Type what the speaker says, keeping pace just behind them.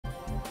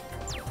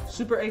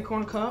Super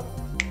Acorn Cup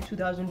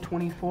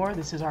 2024.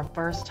 This is our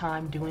first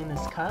time doing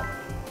this cup.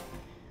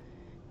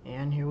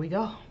 And here we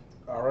go.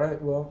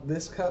 Alright, well,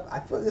 this cup, I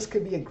feel this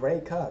could be a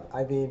great cup.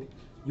 I mean,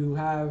 you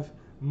have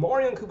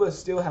Mario and Koopa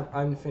still have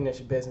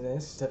unfinished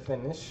business to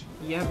finish.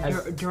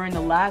 Yep, during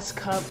the last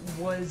cup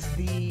was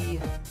the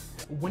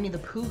Winnie the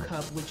Pooh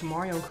Cup, which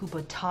Mario and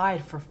Koopa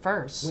tied for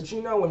first. Which,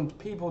 you know, when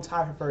people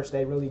tie for first,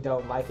 they really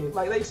don't like it.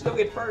 Like, they still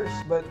get first,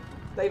 but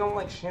they don't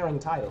like sharing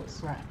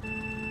titles. Right.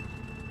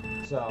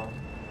 So,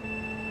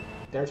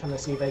 they're trying to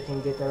see if they can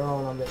get their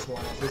own on this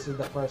one. This is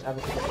the first ever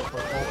Super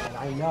Acorn Cup, and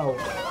I know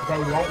they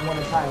won't want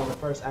to tie on the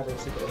first ever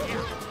Super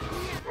Acorn.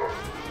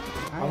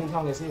 Hong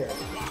Kong is here.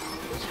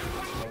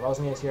 And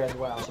Rosalina is here as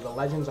well, so the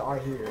legends are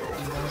here.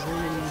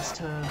 Rosalina needs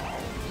to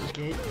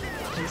get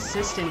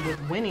consistent with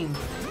winning,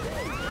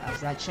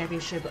 as that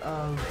championship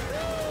of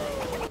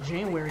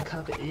January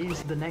Cup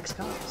is the next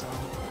cup. So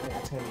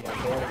that's going to be a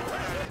very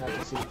interesting cup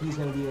to see if he's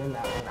going to be in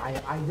that one.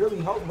 I really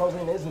hope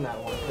Rosalina is in that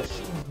one, because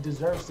she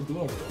deserves to be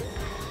in it.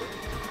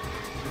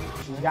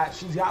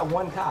 She's got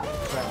one cup,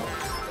 so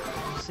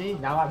see,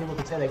 now a lot of people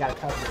can say they got a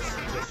cup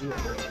this year.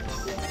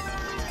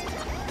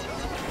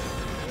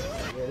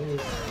 Here it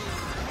is.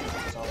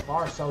 So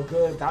far, so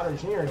good. Bowser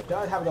Jr.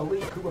 does have the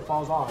lead. Koopa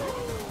falls off.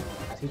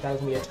 As he thought it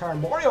was going to be a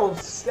turn. Mario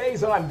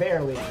stays on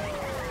barely.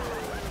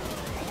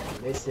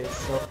 This is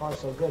so far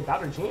so good.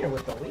 Bowser Jr.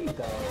 with the lead,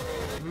 though.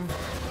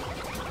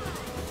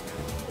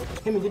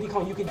 Him and Diddy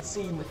Kong, you can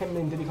see him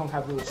and Diddy Kong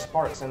have little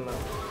sparks in them.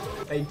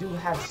 They do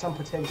have some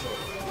potential.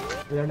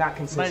 They're not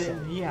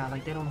consistent. But yeah,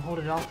 like they don't hold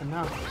it off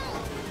enough.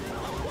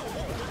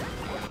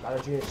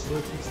 Bowser Jr.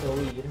 still keeps the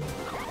lead.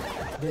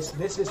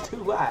 This is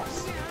 2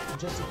 laps,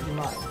 just to keep in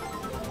mind.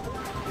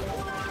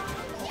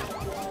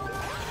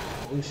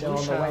 Lucio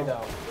on the way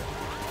though.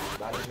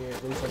 Bowser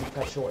Jr.'s Lucio be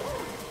cut short.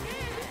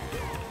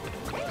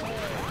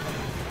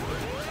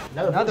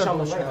 Another Lucio on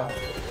the way though.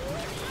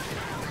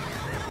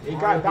 It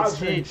got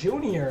Bowser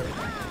Jr.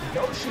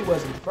 Yoshi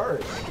was in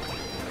first.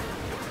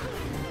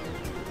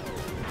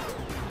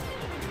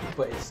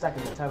 But it's stuck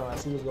in the tunnel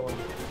as he was going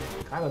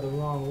kind of the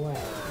wrong way.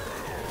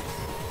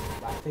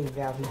 But I think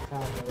now he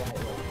found the right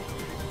way.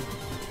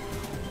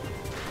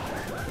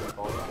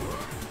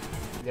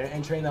 They're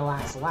entering the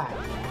last lap.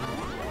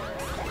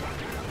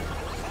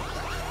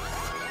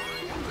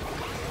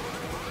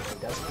 He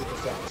does keep a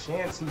second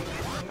chance. He, you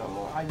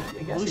know, I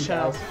guess he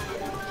does.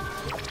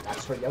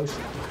 That's for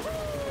Yoshi.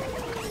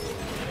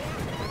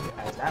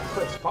 As that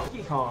puts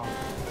Funky Kong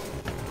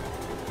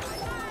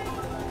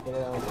in a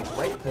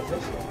great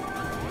position.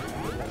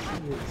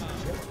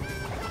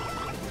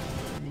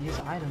 These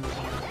items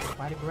are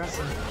quite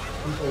aggressive.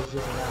 People is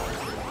just around.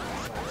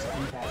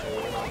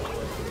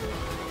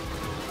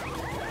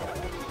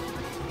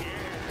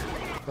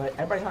 But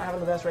everybody's not having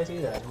the best race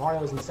either, as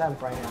Mario's in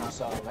 7th right now,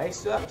 so they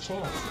still have a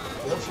chance.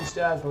 Yoshi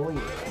still has the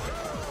lead.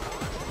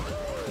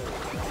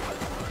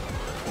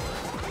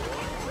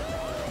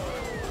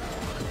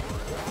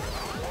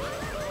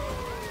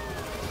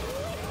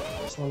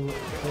 This one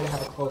may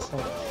have a close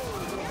finish.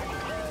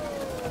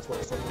 That's what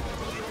it's looking like.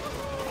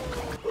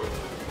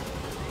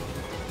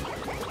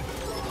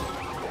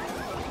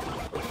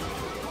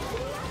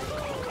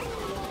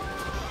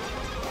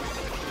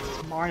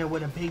 Mario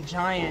with a big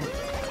giant.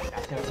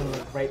 That's going to put him in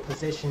a great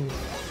position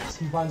as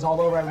he runs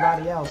all over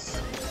everybody else.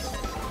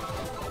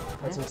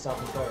 Puts himself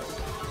in first.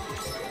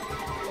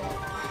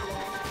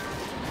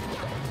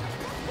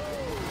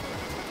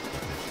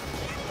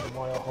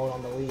 Mario hold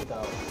on the lead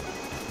though.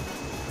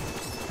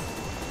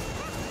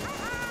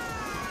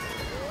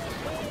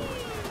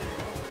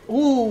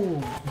 Ooh!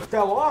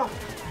 Fell off!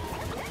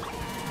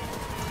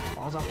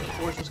 Falls off the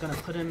course was going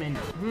to put him in.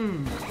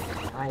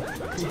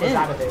 He was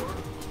out of it.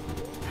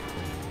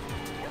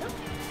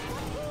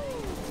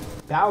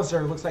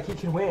 Bowser looks like he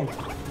can win.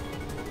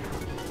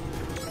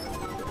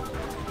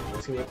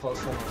 It's gonna be a close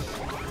finish.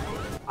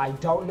 I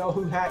don't know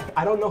who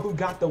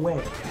got the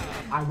win.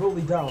 I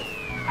really don't.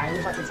 I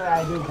wish I could say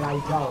I do, but I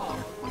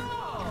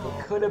don't.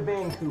 It could have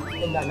been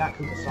Koopa. Not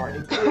Koopa, sorry.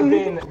 It could have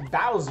been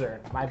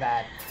Bowser. My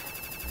bad.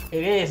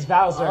 It is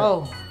Bowser.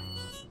 Oh.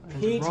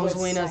 Peach was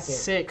Rosalina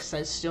second. 6.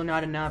 That's still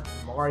not enough.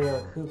 Mario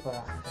and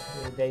Koopa.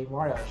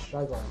 Mario is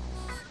struggling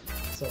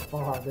so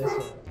far this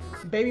one.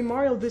 Baby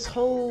Mario, this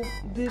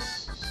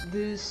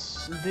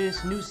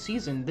new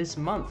season, this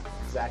month,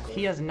 exactly.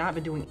 he has not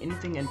been doing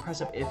anything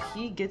impressive. If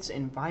he gets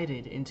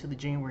invited into the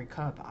January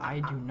Cup, I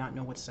do not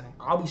know what to say.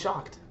 I'll be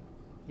shocked.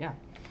 Yeah,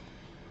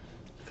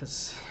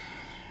 because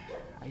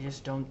I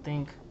just don't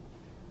think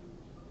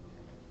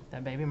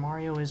that Baby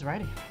Mario is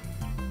ready.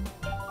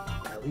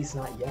 At least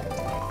not yet.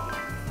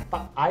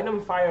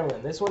 Item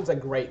Fireland. This one's a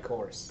great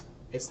course.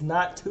 It's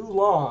not too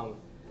long.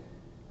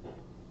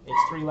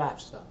 It's 3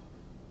 laps though.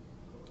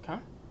 Okay.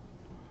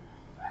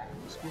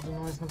 Excuse the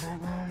noise in the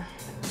background.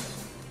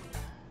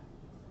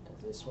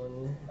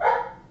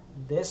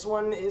 This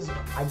one is,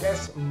 I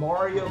guess,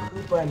 Mario,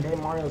 Koopa, and Baby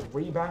Mario's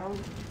rebound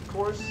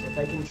course. If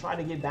they can try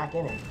to get back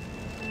in it,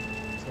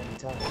 it's gonna be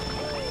tough.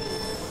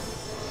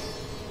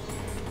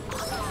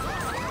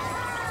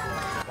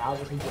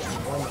 Bowser, he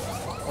just won the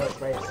first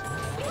race.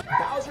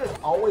 Bowser's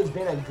always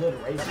been a good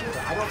racer,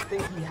 but I don't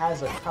think he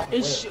has a cup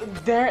win.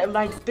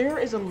 There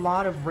is a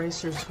lot of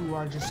racers who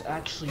are just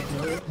actually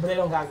good, But they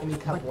don't got any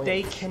cup wins. but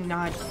they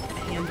cannot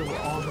handle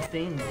all the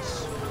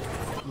things,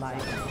 like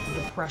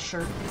the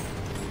pressure,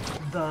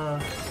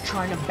 the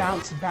trying to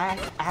bounce back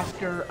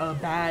after a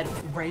bad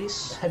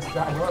race. That's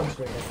bad runs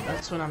for you.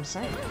 That's what I'm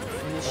saying.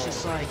 And it's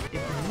just like,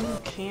 if you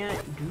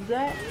can't do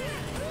that,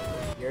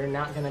 You're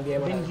not gonna be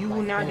able to. then you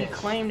will not be finish.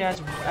 claimed as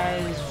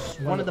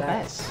one of the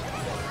best.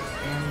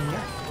 And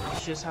yeah,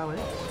 it's just how it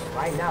is.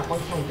 Right now,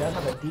 Funky does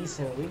have a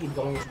decent lead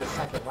going into the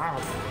second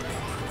round.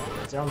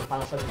 They're on the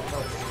final stretch of the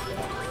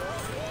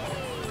first.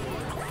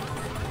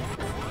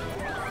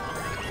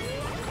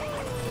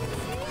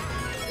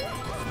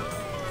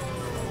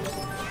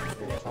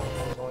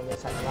 Going to the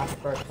second round for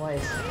first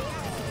place.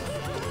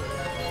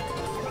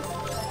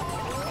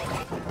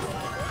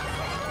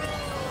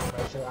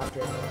 After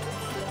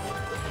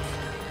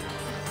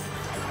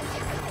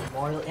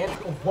Mario and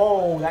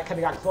whoa, that kind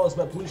of got close,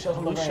 but Blue Shell's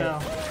on the Blue way. Shell.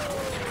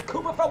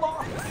 Koopa fell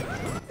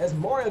off as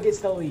Mario gets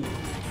the lead.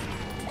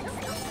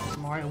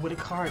 Mario with a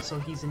cart, so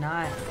he's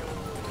not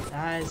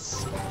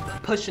as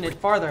pushing it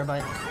farther,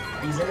 but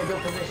He's in a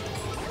good position.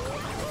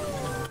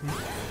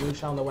 Blue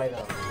Shell on the way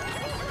though.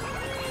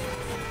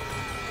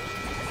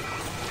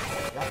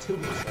 Got two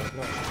Blue Shells,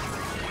 no.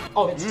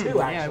 Oh, it's two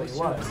yeah, actually. it It was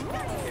was.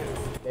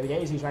 Baby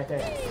Daisy's right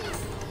there.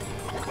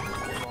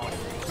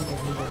 He's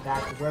moving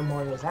back to where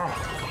Mario's at.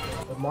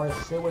 But Mario's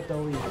still with the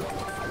lead.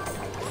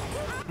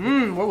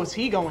 where was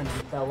he going?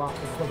 He fell off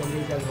before the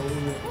lead as the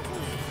lead.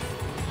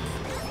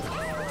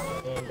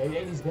 And Baby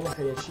Daisy's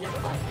benefited. She has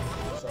fight.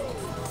 So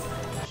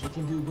she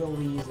can do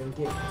wheelies and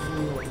get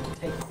through and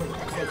take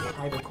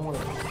tighter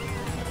corners.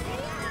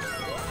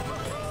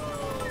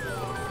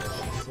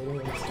 She's sitting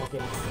and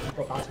second.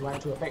 People bouncing right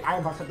into a fake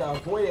iron box to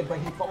avoid it, but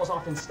he falls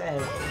off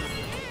instead.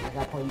 At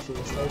that point, you should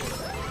have stayed.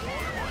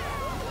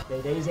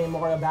 Daisy and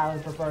Mario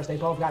battling for first. They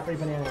both got 3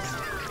 bananas.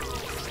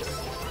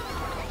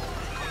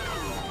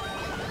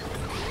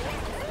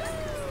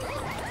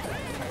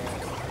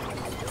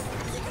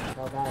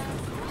 Fell back.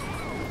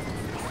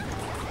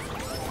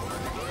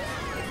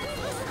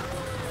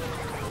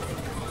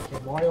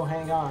 Can Mario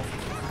hang on?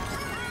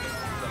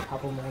 A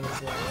couple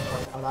minutes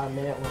left. About a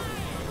minute left.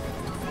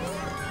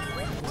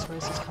 This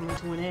race is coming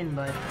to an end,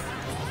 but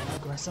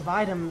aggressive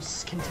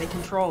items can take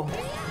control.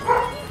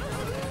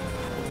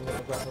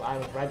 Aggressive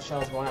items. Red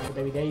Shell's going after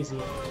Baby Daisy,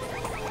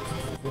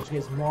 which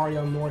gives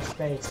Mario more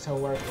space to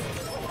work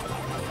with.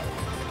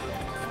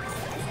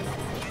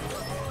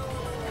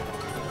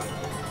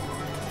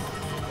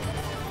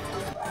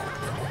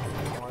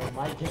 Mario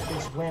might get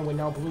this win with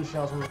no Blue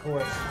Shells on the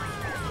course.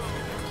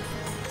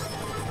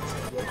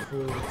 Get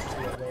cruise to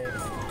a win.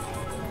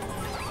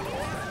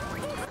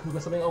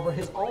 Kuga something over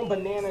his own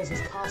bananas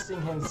is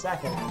costing him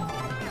second.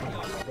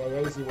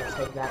 Daisy will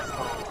take that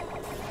spot.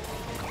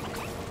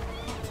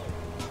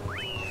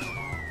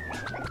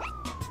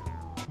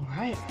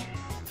 Alright.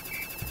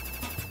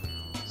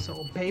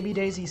 So Baby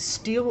Daisy's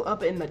still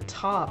up in the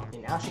top,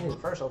 And now she's in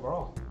first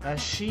overall.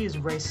 as she is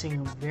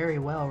racing very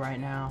well right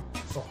now.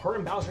 So her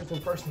and Bowser's in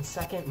first and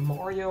second.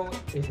 Mario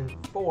is in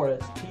fourth.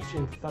 Peach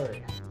in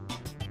third.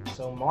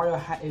 So Mario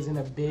is in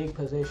a big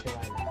position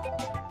right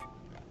now.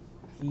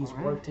 He's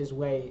Alright. worked his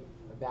way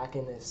back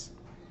in this.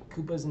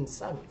 Koopa's in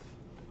seventh.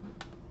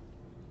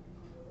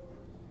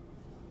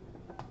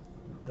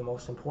 The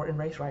most important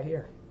race right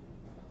here.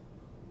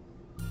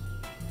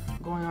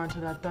 Going on to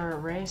that third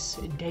race,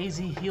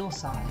 Daisy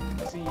Hillside.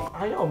 See,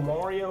 I know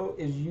Mario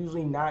is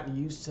usually not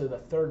used to the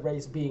third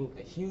race being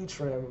huge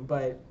for him,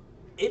 but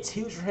it's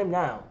huge for him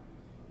now.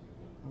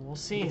 We'll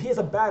see. If he has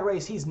a bad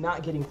race, he's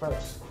not getting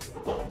first.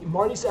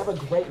 Mario needs to have a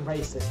great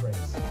race this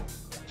race.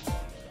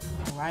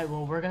 Alright,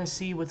 well, we're gonna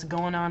see what's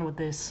going on with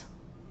this.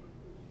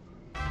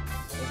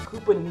 And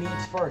Koopa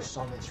needs first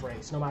on this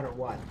race, no matter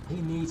what.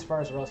 He needs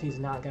first or else he's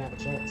not gonna have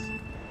a chance.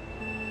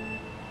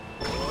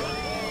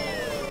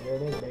 Here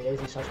it is, Baby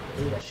Daisy starts to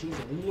believe that she's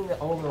leading the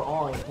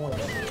overall in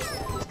points.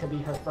 This could be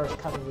her first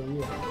cup of the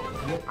year.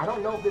 I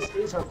don't know if this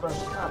is her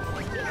first cup,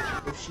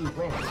 if she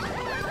wins.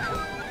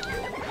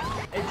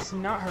 It's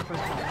not her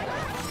first time.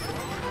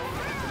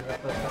 Her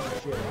first cup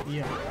this year.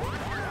 Yeah.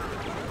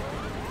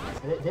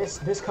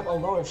 This cup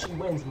alone, if she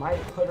wins,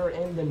 might put her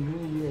in the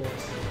New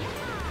Year's.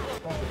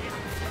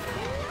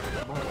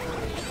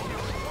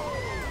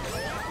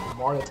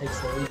 Mario takes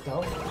the lead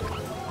though.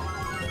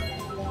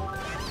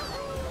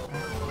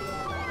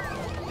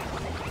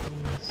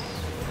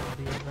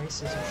 The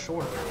races are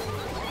short.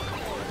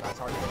 That's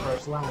our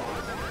first lap.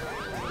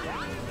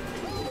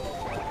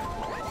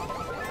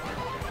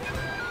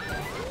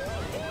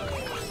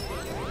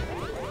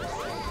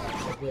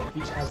 Yeah,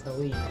 Peach has the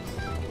lead.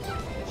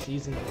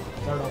 She's in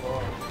third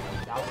overall.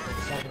 Bowser's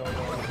in second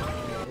overall.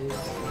 It is.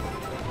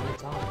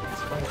 It's on.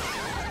 It's first.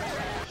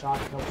 Shot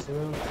comes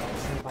through.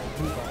 Sent by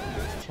Koopa.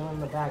 He's chilling in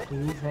the back. He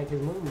needs to make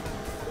his move.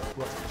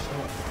 What's the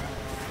chance?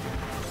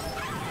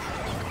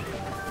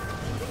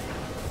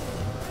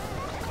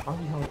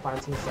 Funky only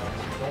finds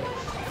himself in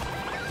place.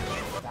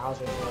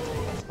 Bowser's gonna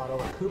take that spot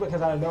over. Koopa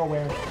comes out of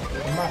nowhere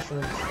with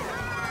mushrooms.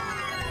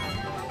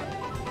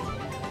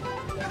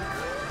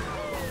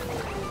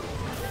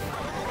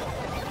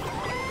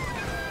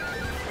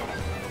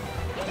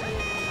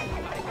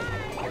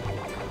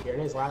 Here it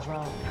is, last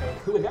round. And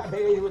Koopa got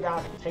baby who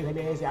got take the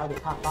babies out of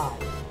the top 5.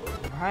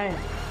 Alright.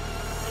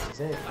 This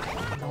is it.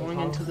 Going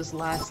into this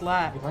last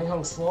lap. If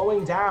I'm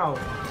slowing down.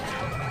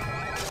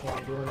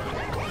 Can't do it.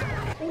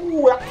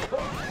 Ooh, that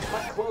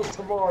close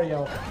to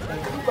Mario.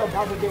 And Koopa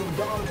about to get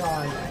dunked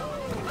on.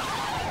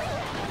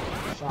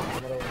 Shot in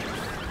the middle.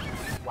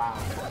 Wow.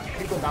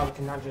 Koopa about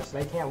cannot just,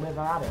 they can't live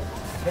out it.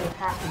 They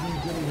have to be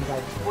getting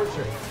like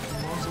tortured.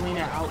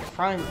 Rosalina out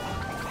front. She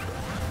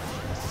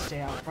has to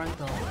stay out front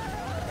though.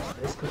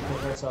 This could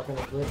put herself in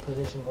a good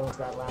position going to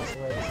that last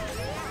race.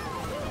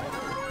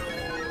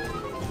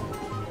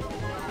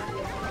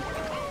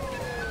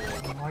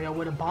 Mario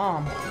with a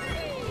bomb.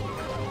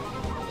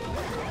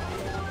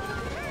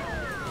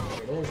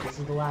 This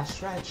is the last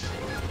stretch.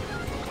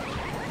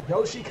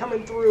 Yoshi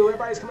coming through.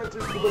 Everybody's coming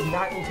through. Koopa's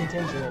not in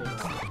contention anymore.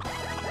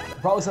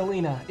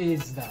 Rosalina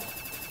is though.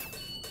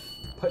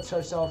 Puts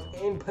herself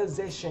in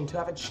position to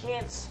have a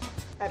chance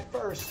at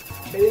first.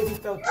 Baby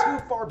fell too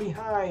far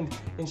behind,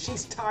 and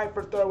she's tied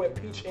for third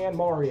with Peach and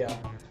Mario.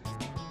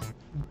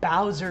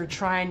 Bowser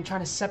trying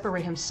to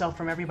separate himself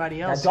from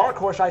everybody else. That dark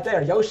horse right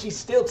there. Yoshi's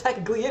still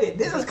technically in it.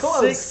 This is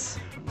close. 6.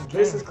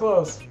 This is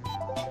close.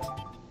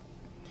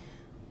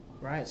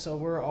 Right, so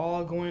we're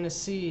all going to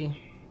see.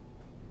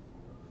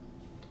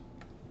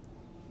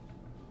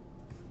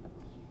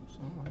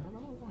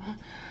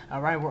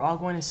 All right, we're all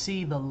going to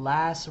see the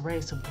last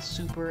race of the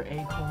Super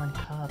Acorn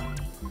Cup.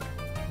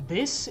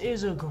 This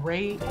is a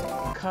great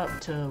cup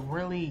to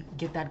really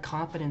get that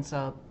confidence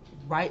up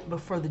right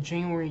before the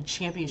January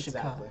Championship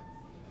Cup.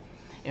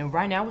 And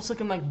right now it's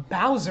looking like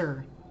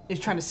Bowser is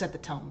trying to set the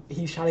tone.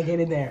 He's trying to get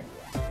in there.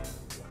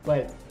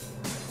 But,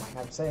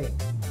 like I'm saying,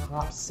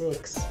 top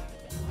 6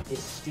 is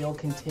still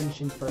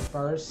contention for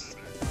first.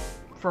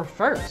 For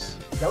first?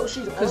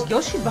 Yoshi's because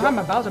Yoshi's behind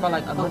my Bowser by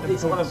like 11 points.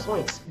 It's 11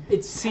 points.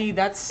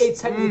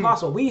 It's technically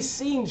possible. We've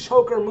seen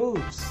choker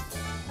moves.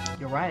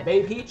 You're right.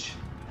 Baby Peach,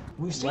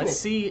 we've seen Let's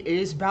see,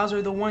 is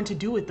Bowser the one to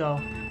do it though?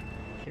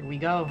 Here we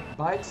go.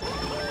 But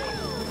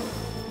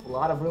a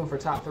lot of room for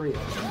top 3. A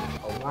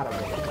lot of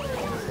room.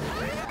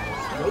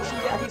 Yoshi,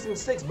 yeah, he's in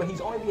 6th, but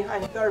he's only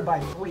behind 3rd by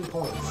 3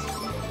 points.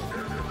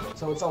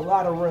 So it's a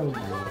lot of room.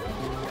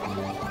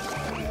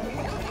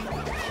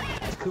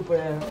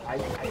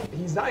 Koopa,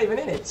 he's not even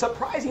in it.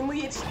 Surprisingly,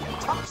 it's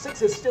top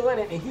 6 is still in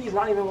it, and he's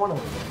not even one of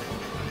them.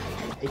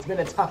 It's been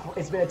a tough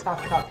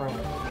cut for him.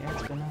 Yeah,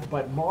 it's been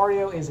but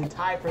Mario is in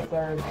tie for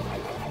 3rd,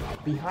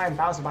 behind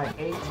Bowser by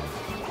 8.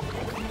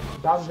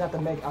 Bowser's got to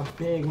make a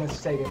big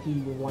mistake if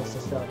he wants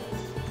to start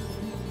this.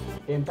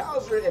 And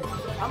Bowser,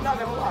 I'm not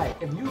gonna lie,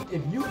 if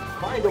you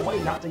find a way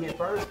not to get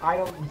first,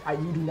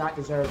 you do not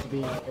deserve to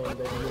be in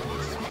the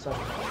news.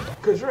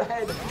 Because you're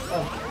ahead of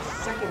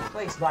 2nd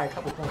place by a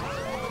couple points.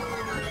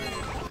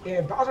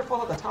 If Bowser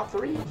falls out the top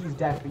 3, you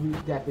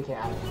definitely can't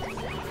have it.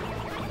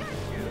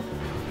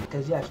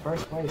 Because yes,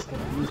 1st place can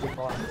usually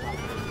fall out the top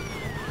 3.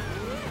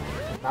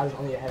 Bowser's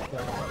only ahead of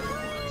 3rd.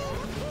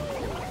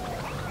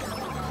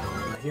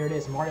 Here it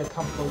is, Mario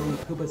comfortable lead.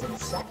 Koopa's in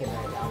 2nd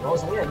right now.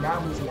 Rosalina now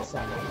moves into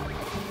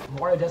 2nd.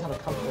 Mario does have a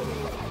comfortable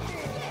lead.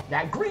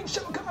 That green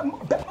shell got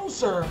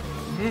Bowser!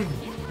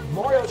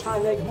 Mario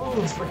trying to make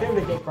moves for him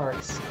to get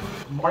first.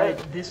 Mario,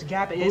 this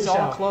gap is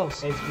all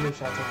close. It's blue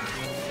shell.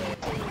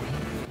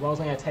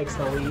 Rosalina takes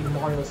the lead.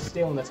 Mario's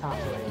still in the top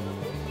 3.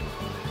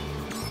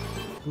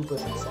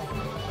 Koopa's in 2nd.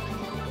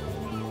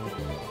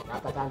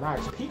 Not that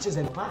matters. Peach is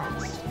in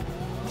last.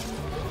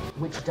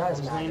 Which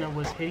does matter. Rosalina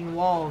was hitting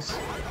walls.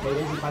 They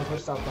didn't find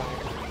herself down.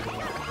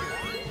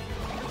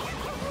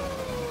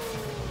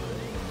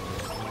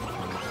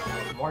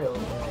 Mario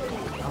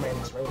dominated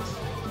this race.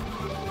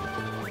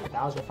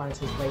 Bowser finds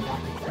his way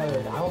back to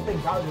 3rd. I don't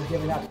think Bowser's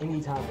giving up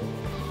any time.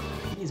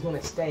 He's going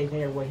to stay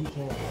there where he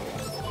can.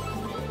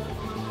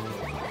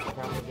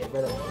 Trying to get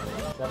rid of him.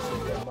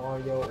 Especially if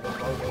Mario or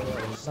Mario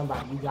or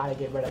somebody. You got to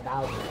get rid of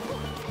Bowser.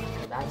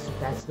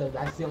 That's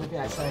the only thing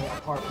that's setting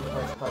apart from the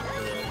first place.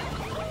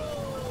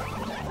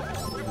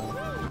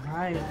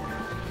 Right.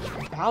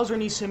 Bowser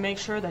needs to make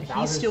sure that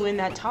he's still in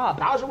that top.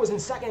 Bowser was in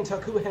 2nd until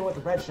Koopa hit him with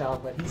the red shell,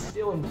 but he's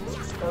still in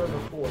 3rd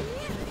or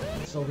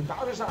 4th. So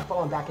Bowser's not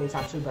falling back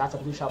anytime soon, but that's a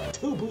blue shell.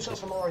 2 blue shells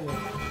from Mario.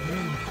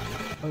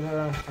 But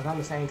around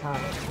the same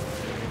time.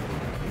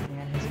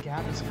 And his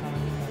gap is coming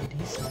in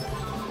decent.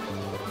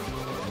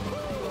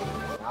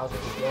 Bowser's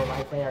still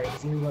right there.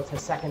 He's going to go to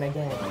 2nd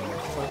again.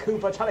 So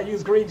Koopa trying to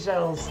use green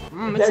shells.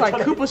 It's like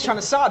Koopa's trying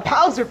to stop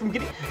Bowser from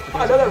getting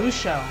another blue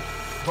shell.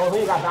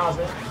 Rosalina got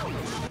Bowser.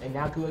 And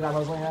now Koopa got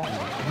Rosalina.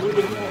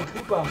 Moving in,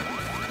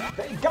 Koopa.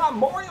 They got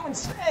Mario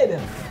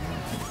instead.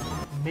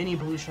 Mini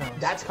blue shells.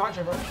 That's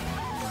controversial.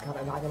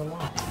 I'm not gonna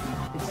lie.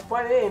 It's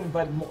fun in,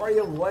 but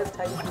Mario was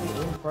technically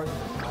in 1st.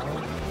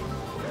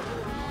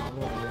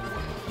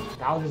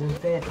 Bowser's in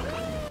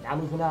 5th. Now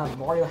moving on.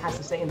 Mario has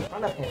to stay in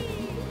front of him.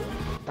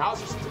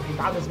 Bowser's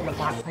gonna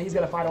find. He's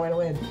gonna find a way to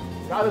win.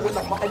 Bowser's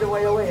gonna find a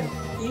way to win.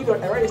 Either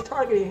Ray is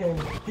targeting him.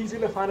 He's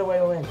gonna find a way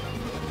to win.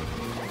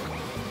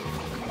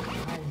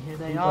 And here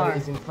they are.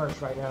 He's in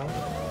first right now.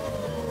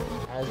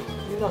 As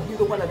you know, he's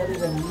the one that doesn't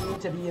even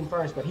need to be in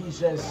first, but he's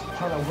just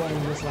trying to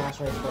win this last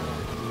race for him.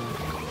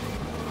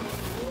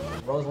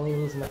 Rosalie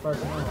losing the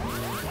first round.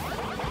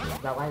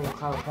 That lightning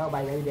cloud held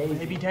by Baby Daisy.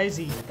 Baby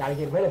Daisy. Gotta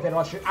get rid of it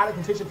or she's out of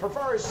contention for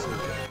first.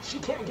 She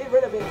can't get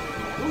rid of it.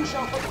 Blue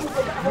shell for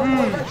Cooper. Got her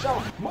red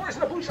shell. Morris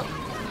in a blue shell.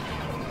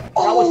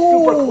 That was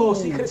super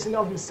close. He could have seen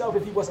it himself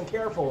if he wasn't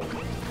careful.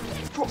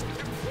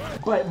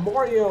 But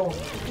Mario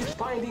is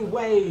finding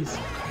ways.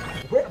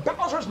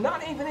 Bowser's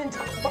not even in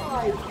top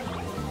 5.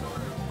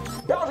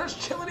 Bowser's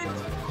chilling in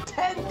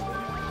 10th.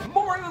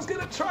 Mario's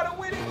gonna try to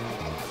win it.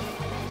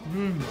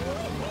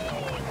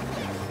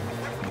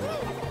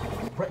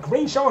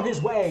 Green showing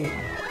his way,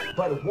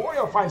 but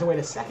Wario finds a way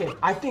to second.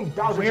 I think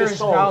Bowser just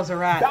sold. Where's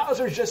Bowser at?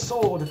 Bowser's just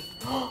sold.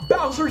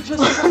 Bowser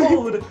just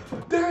sold.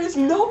 There is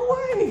no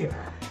way.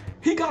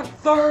 He got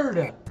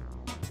 3rd.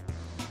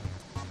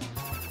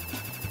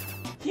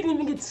 He didn't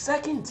even get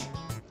 2nd.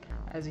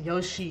 As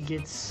Yoshi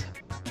gets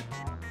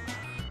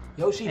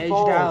Yoshi edged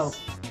falls. out.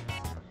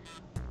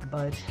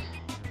 But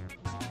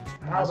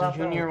How Bowser about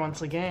Jr. that?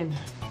 once again.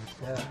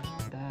 Yeah.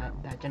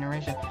 That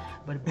generation.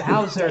 But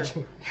Bowser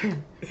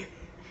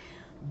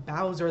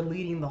Bowser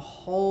leading the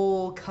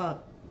whole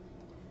cup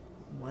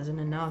wasn't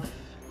enough.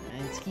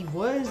 And he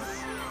was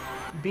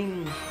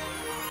being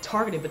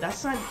targeted, but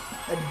that's not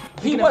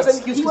He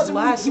wasn't really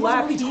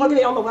lap,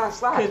 targeted on the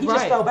last lap. He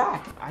just fell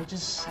back. I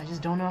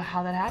just don't know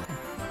how that happened.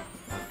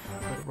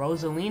 But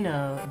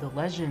Rosalina, the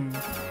legend,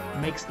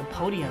 makes the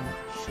podium.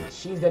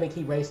 She's gonna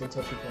keep racing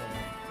until she can.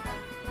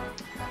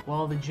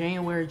 Well, the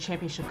January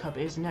Championship Cup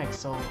is next,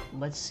 so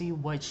let's see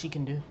what she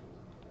can do.